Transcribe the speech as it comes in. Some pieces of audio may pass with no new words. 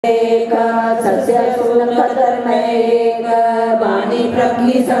एक सस्य सुन कतर में एक बानी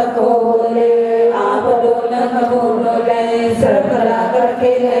प्रकी सकोले आप डोल खबोले सरकला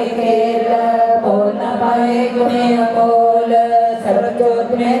करके खेल बोल न पाए गुने बोल सर्व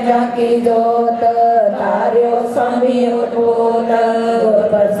जोत में जाकी जोत तारियो स्वामी उठोल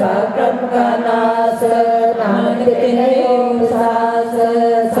प्रसाद का नास नानक तेरे सास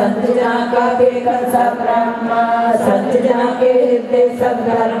संत जना का बेकन सब ब्रह्मा संत जना के हृदय सब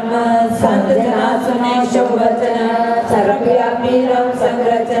धर्म संत जना सुने शुभ वचन सर्वव्यापी रम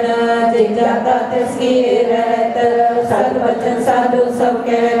संरचना जिन जाता तिसकी रहत सत वचन साधु सब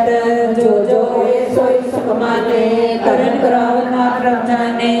कहत जो जो हुए सोई सुख माने करण करावन मातरम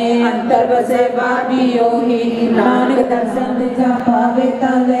जाने अंतर बसे बानी योगी नानक दर्शन दिखा पावे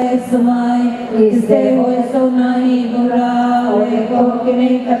ताले सुमाए इससे होए सो नहीं बुरा होए को किने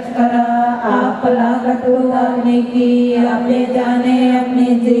कच करा आप लागत उतारने की अपने जाने अपनी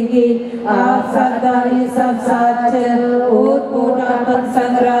जिगी आप सरदारी सब साच ओट पोटापन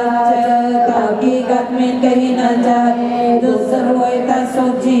संग्राच ताकि गत में कहीं न जाए दूसर होए ता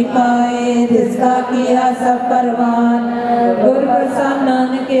सोची पाए जिसका किया सब परवान गुरु प्रसाद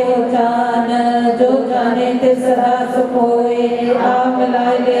नानक के जान जो जाने ते सदा सुख होए आप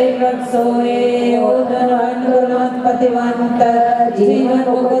लाए ले रख सोए ओ धनवान गुणवंत पतिवंत जीवन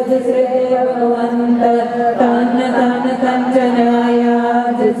मुकुट श्री भगवंत तन तन कंचनाया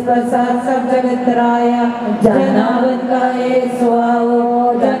जिस प्रसाद सब जगत राया जनावन का ये सुआओ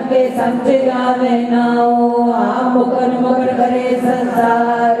जग के संचय गावे नाओ आप मुकर मुकर करे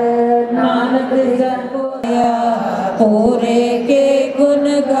संसार नानक जन को पूरे के गुण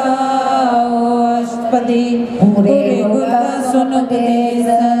गाओ अष्टपदी पूरे गुण सुन उपदेश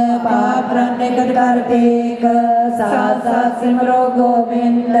पाप निकट कर टेक साथ साथ सिमरो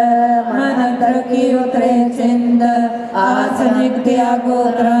गोविंद मन अंतर की उतरे चिंद आसनिक त्यागो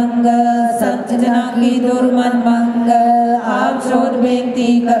तरंग संत जना की दुर्मन मंग आप शोध बेनती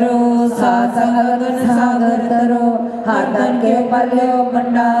करो सागर सागर तरो हाथन के ऊपर लो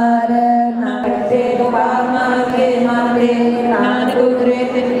भंडार नानके मांगे मांगे नानक उतरे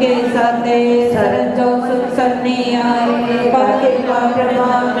तिनके साथे शरण जो सुख सरनी आए पाके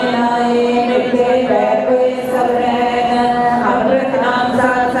प्रभाव में आए नित्य बैठ कोई सब रहन अमृत नाम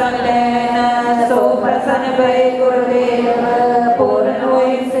साथ संग लेन सो प्रसन्न भय गुरुदेव पूर्ण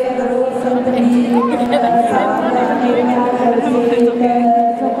होए से गुरु संतनी साधन निर्मल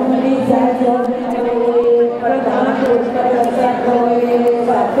सुखमनी सहजो प्रधान पुष्कर दर्शन होए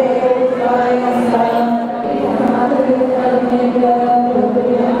साथे उपाय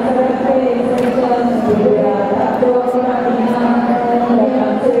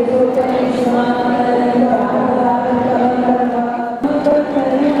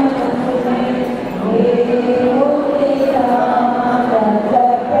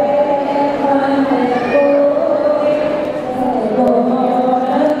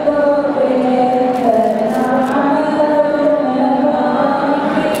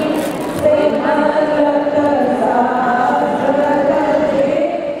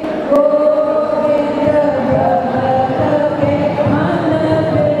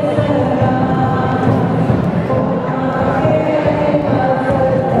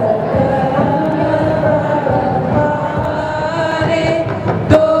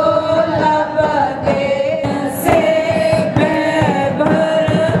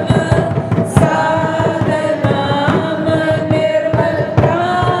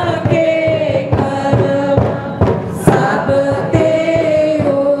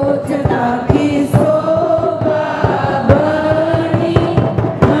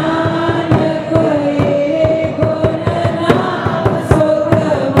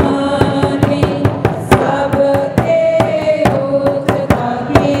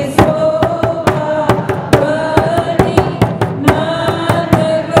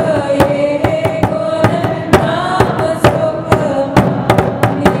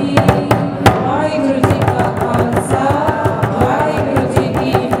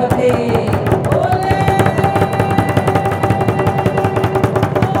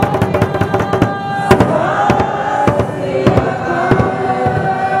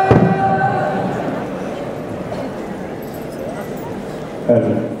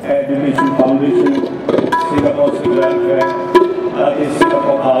Education Foundation, Singapore Civil Welfare,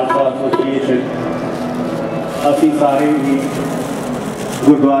 Singapore Khalsa Association, ਅਸੀਂ ਸਾਰੇ ਹੀ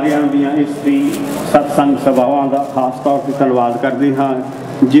ਗੁਰਦੁਆਰਿਆਂ ਦੀਆਂ ਇਸ ਦੀ ਸਤਸੰਗ ਸਭਾਵਾਂ ਦਾ ਖਾਸ ਤੌਰ ਤੇ ਧੰਨਵਾਦ ਕਰਦੇ ਹਾਂ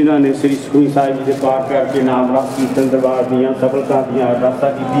ਜਿਨ੍ਹਾਂ ਨੇ ਸ੍ਰੀ ਸੁਖਮਨੀ ਸਾਹਿਬ ਜੀ ਦੇ ਪਾਠ ਕਰਕੇ ਨਾਮ ਰਸ ਕੀਰਤਨ ਦਰਬਾਰ ਦੀਆਂ ਸਫਲਤਾ ਦੀਆਂ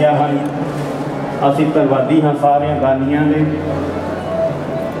ਅਰਦਾਸਾਂ ਕੀਤੀਆਂ ਹਨ। ਅਸੀਂ ਧੰਨਵਾਦੀ ਹਾਂ ਸਾਰਿਆਂ ਦਾਨੀਆਂ ਦੇ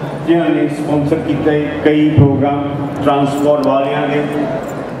जिन्होंने स्पॉन्सर किए कई प्रोग्राम ट्रांसपोर्ट वालियां ने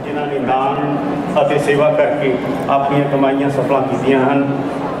ਜਿਨ੍ਹਾਂ ਨੇ ਦਾਨ ਅਤੇ ਸੇਵਾ ਕਰਕੇ ਆਪਣੀਆਂ ਕਮਾਈਆਂ ਸਫਲਾਂ ਕੀਤੀਆਂ ਹਨ।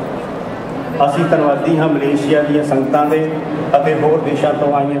 ਅਸੀਂ ਧੰਨਵਾਦੀ ਹਾਂ ਮਲੇਸ਼ੀਆ ਦੀਆਂ ਸੰਗਤਾਂ ਦੇ ਅਤੇ ਹੋਰ ਦੇਸ਼ਾਂ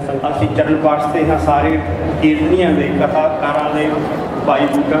ਤੋਂ ਆਈਆਂ ਸੰਗਤਾਂ। ਅਸੀਂ ਚਰਨ ਪਾਠਦੇ ਹਾਂ ਸਾਰੇ ਕੀਰਤਨੀਆਂ ਦੇ, ਕਥਾਕਾਰਾਂ ਦੇ, ਭਾਈ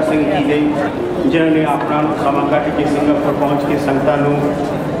ਬੂਟਾ ਸਿੰਘ ਜੀ ਦੇ, ਜਿਨ੍ਹਾਂ ਨੇ ਆਪਣਾ ਸਮਾਂ ਕੱਢ ਕੇ ਸਿੰਗਾਪੁਰ ਪਹੁੰਚ ਕੇ ਸੰਗਤਾਂ ਨੂੰ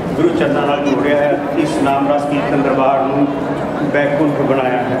ਗੁਰੂ ਚਰਨਾਂ ਨਾਲ ਜੋੜਿਆ ਹੈ। ਇਸ ਨਾਮ ਰਸ ਕੀਰਤਨ ਦਰਬਾਰ ਨੂੰ ਬੈਕੁੰਠ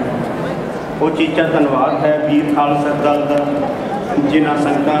ਬਣਾਇਆ ਹੈ। ਉਹ ਚੀਜ਼ਾਂ ਧੰਨਵਾਦ ਹੈ ਵੀਰ ਖਾਲਸਾ ਦਲ ਦਾ, ਜਿਨ੍ਹਾਂ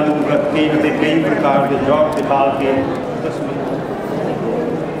ਸੰਗਤਾਂ ਨੂੰ ਰੱਖੇ ਅਤੇ ਕਈ ਪ੍ਰਕਾਰ ਦੇ ਜੋਬ ਦਿਖਾ ਕੇ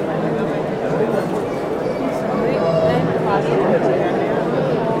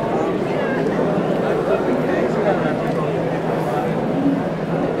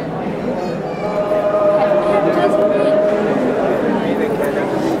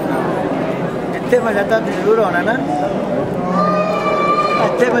मजा जरूर होना ना,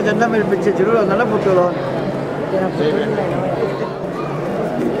 अच्छे मजा मेरे पीछे जरूर होना ना फोटो लो।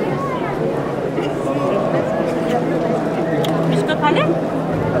 इसको खा ले।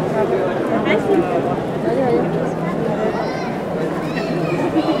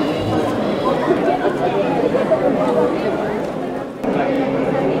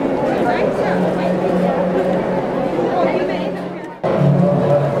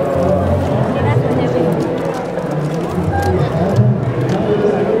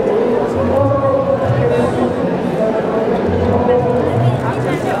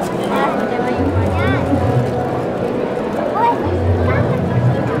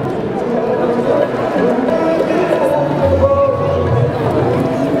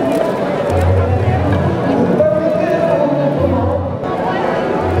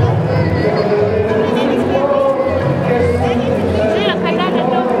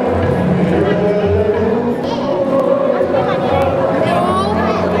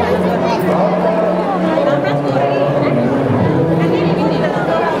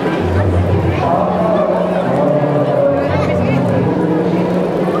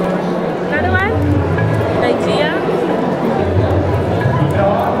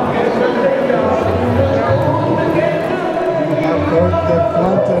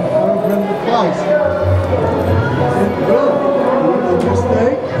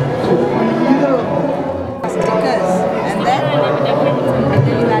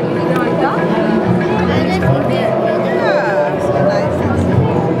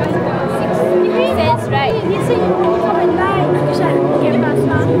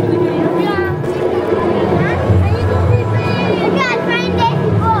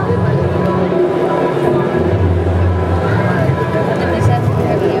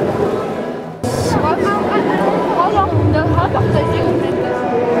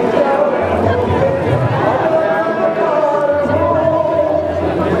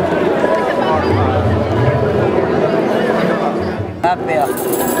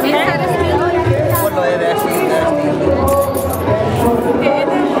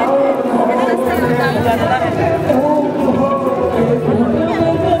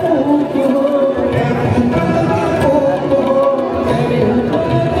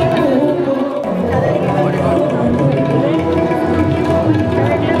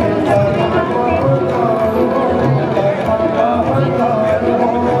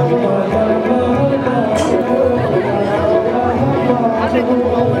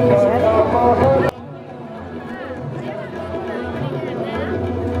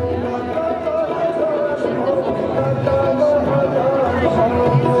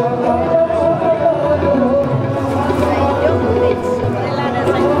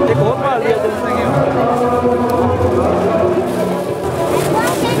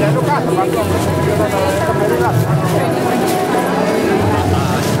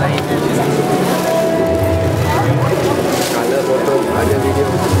 Ada foto, ada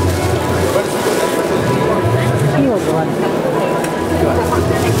video.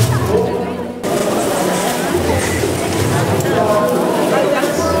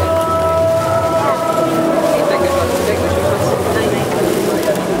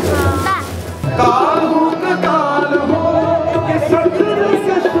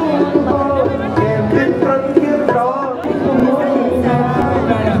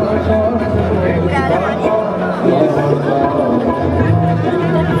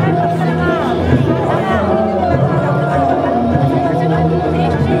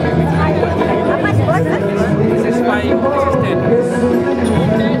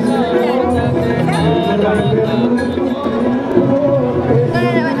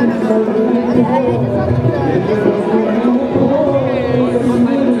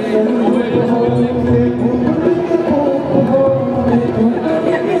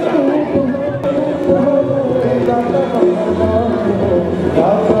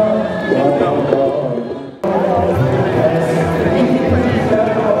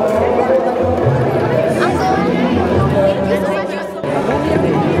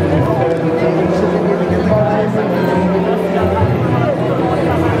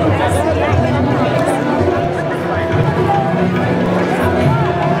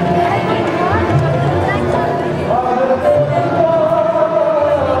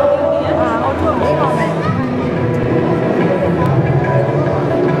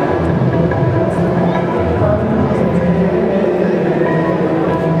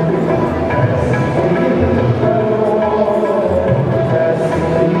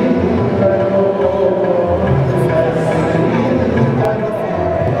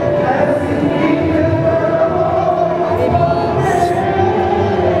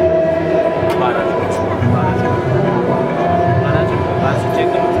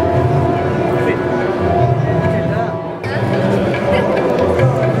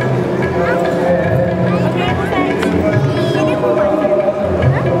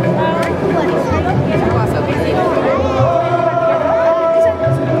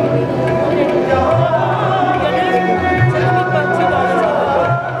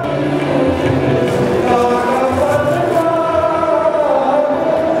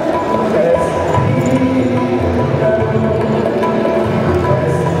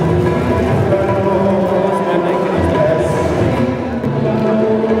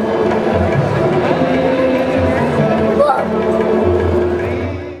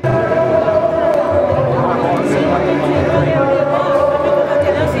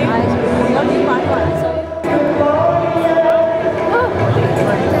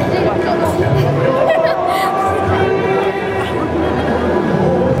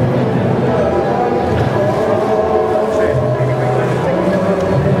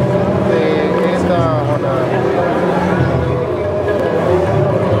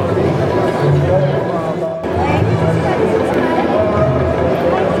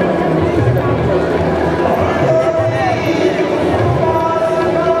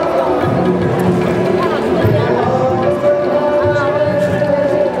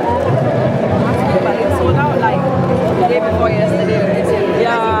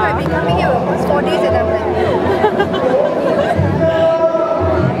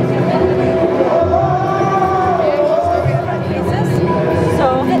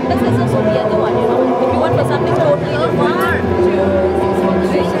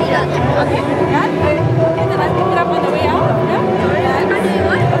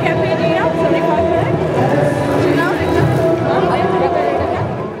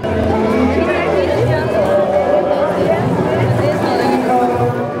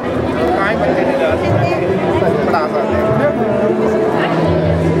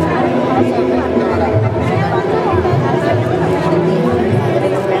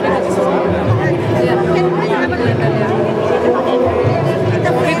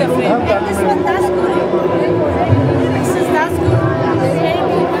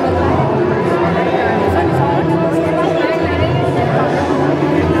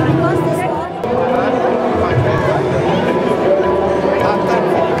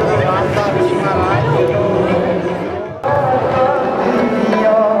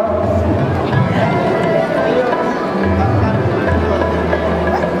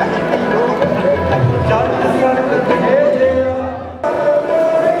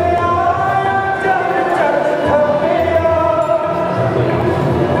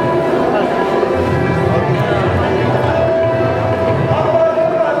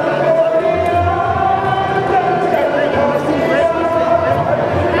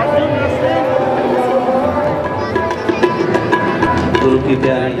 की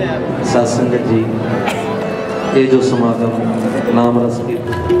प्यारी सत्संगत जी, ये जो समागम नाम रस की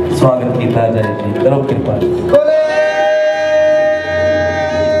स्वागत किया जाए जी, करो कृपा।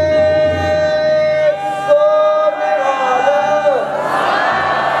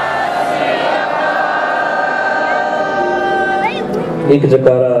 एक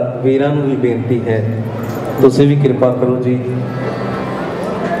जकारा वीरां नूं भी बेनती है, तुसीं भी कृपा करो जी।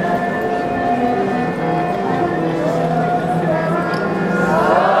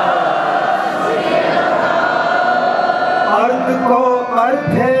 अर्थ को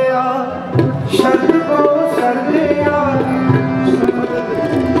अर्थया, शब्द को सर्दया,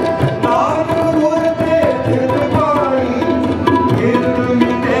 नाम गुरते चित पाई, गिरत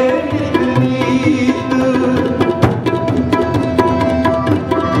मिटे नित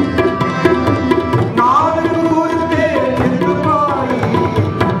नाम गुरते चित पाई,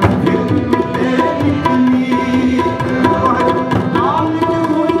 गिरत मिटे नित नाम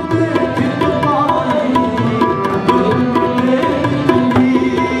गुरते चित पाई, गिरत मिटे नित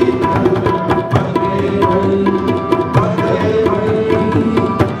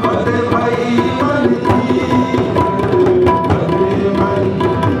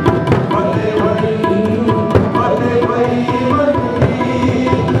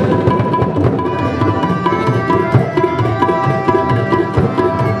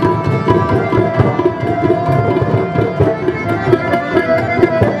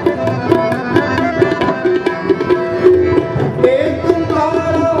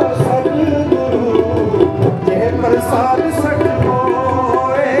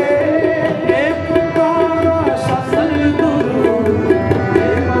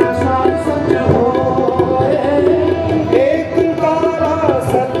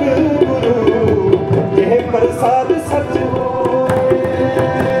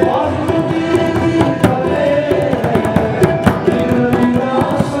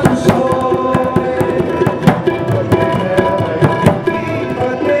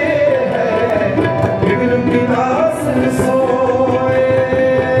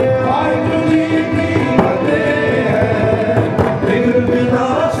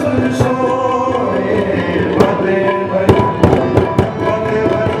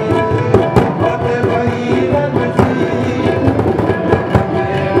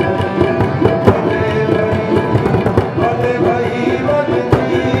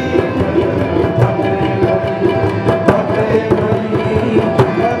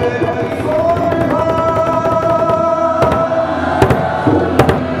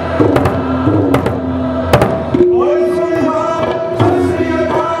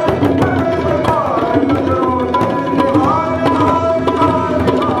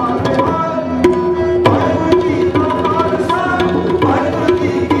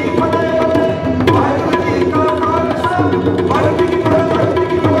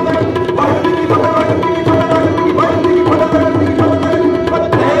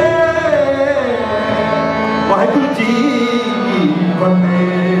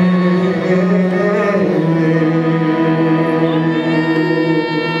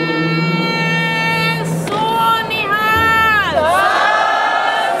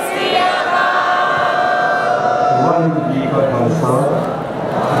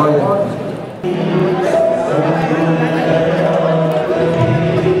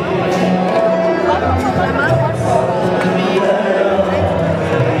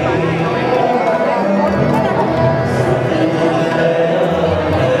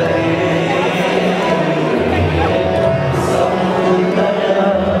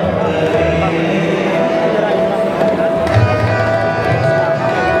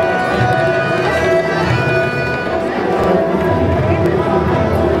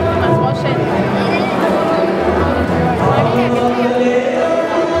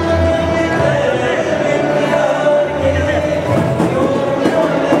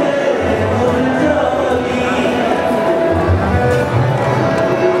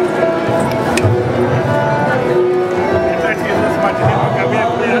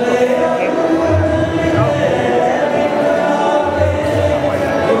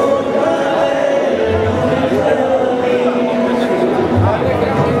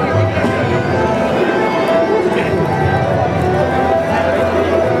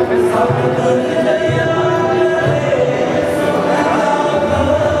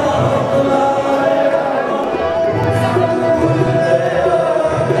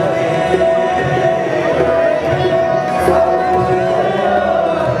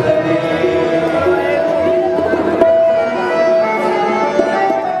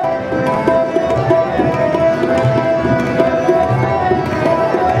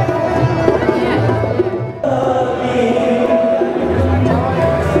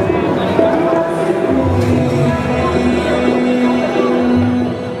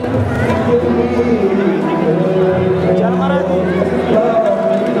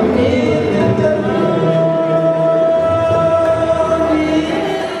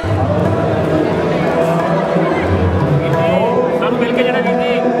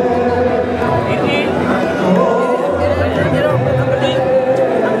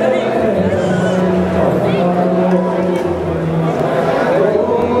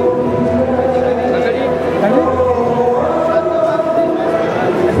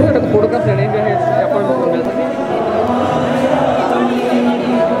का फ्रेंड जो है अपॉइंटमेंट मिल सकती है।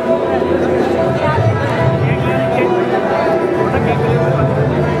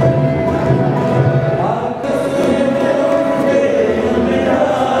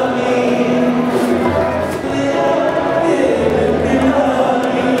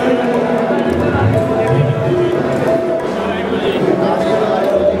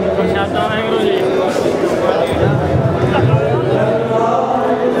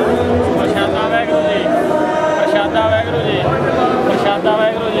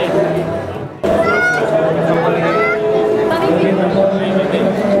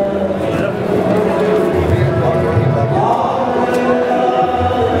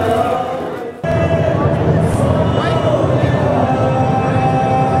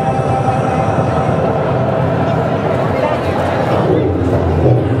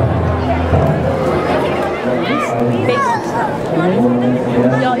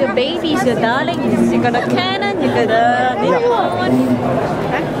 Your babies, your darlings. You got a Canon, you got a Nikon,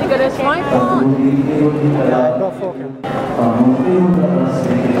 you got a smartphone. This is for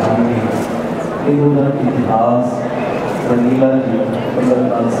your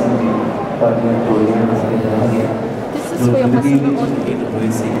personal own.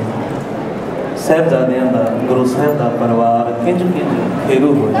 ਸਾਹਿਬਜ਼ਾਦਿਆਂ ਦਾ ਗੁਰੂ ਸਾਹਿਬ ਦਾ ਪਰਿਵਾਰ ਕਿੰਜ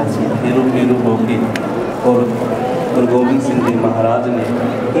ਫੇਰੂ ਹੋਇਆ ਸੀ, ਫੇਰੂ ਹੋ ਕੇ ਔਰ ਗੁਰੂ ਗੋਬਿੰਦ ਸਿੰਘ ਜੀ ਮਹਾਰਾਜ ਨੇ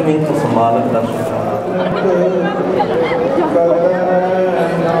ਕਿਵੇਂ ਤੋਂ ਸਮਾਲਕ ਦਾ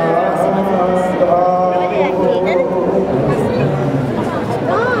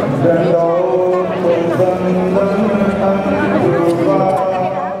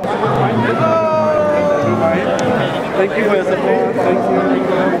Thank you for your support. Thank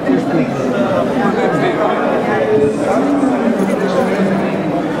you.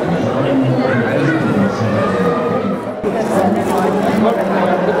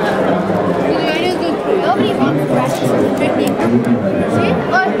 Nobody wants brushes and drinking. See?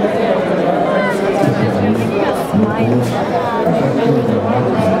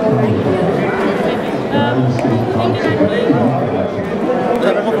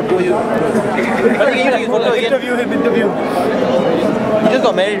 Interview him, interview. He just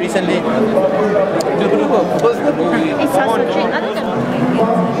got married recently. It's such a dream. Other than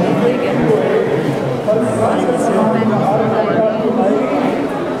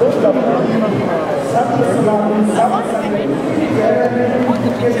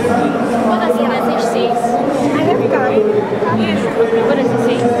what does the message say? What does it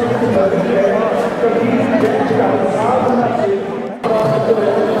say?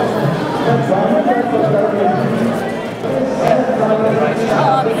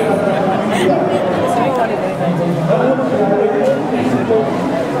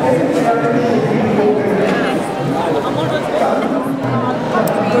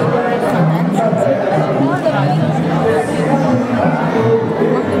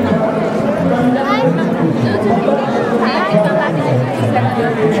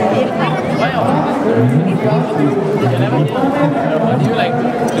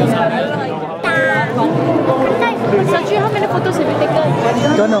 Sanju, how many photos have you taken?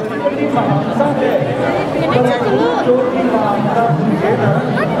 Don't know. Can I take a look?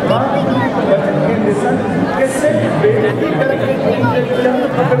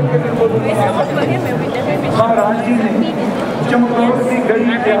 महाराज जी ने चमकौर की गई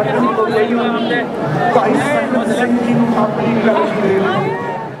यात्रा को गई हमने भाई संत सिंह जी को अपनी कलम दे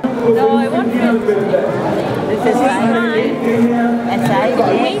No, I want to. This is fine.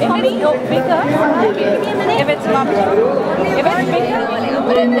 Wait for me. Oh, bigger. If it's not, if it's bigger, I'll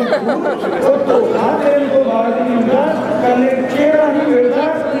put it in. तो आते को बाद में कले चेहरा ही मिलता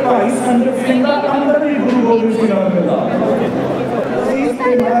भाई संत सिंह का अंदर ही गुरु गोविंद सिंह का मिलता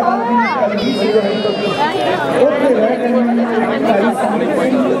इसके महाराज जी ने कल की जगह ओके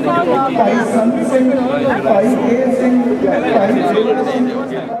भाई संत सिंह भाई के सिंह भाई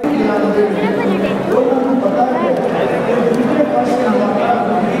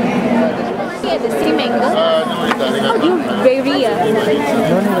At the same angle. How do you vary? No,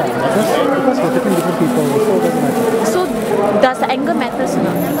 because we're taking different people, so it doesn't matter. So does the angle matters or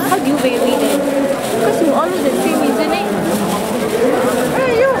not? How do you vary then? Because you all look the same, isn't it? Where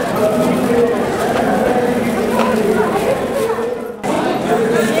are you?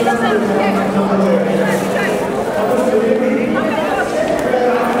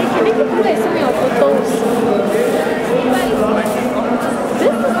 Can I take some of your photos?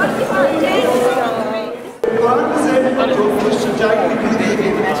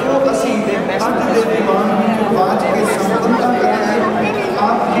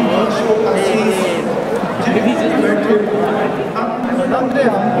 आपकी बख्शो आशीष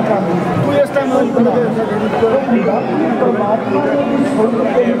Voy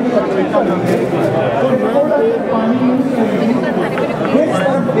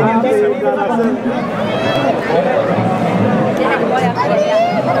a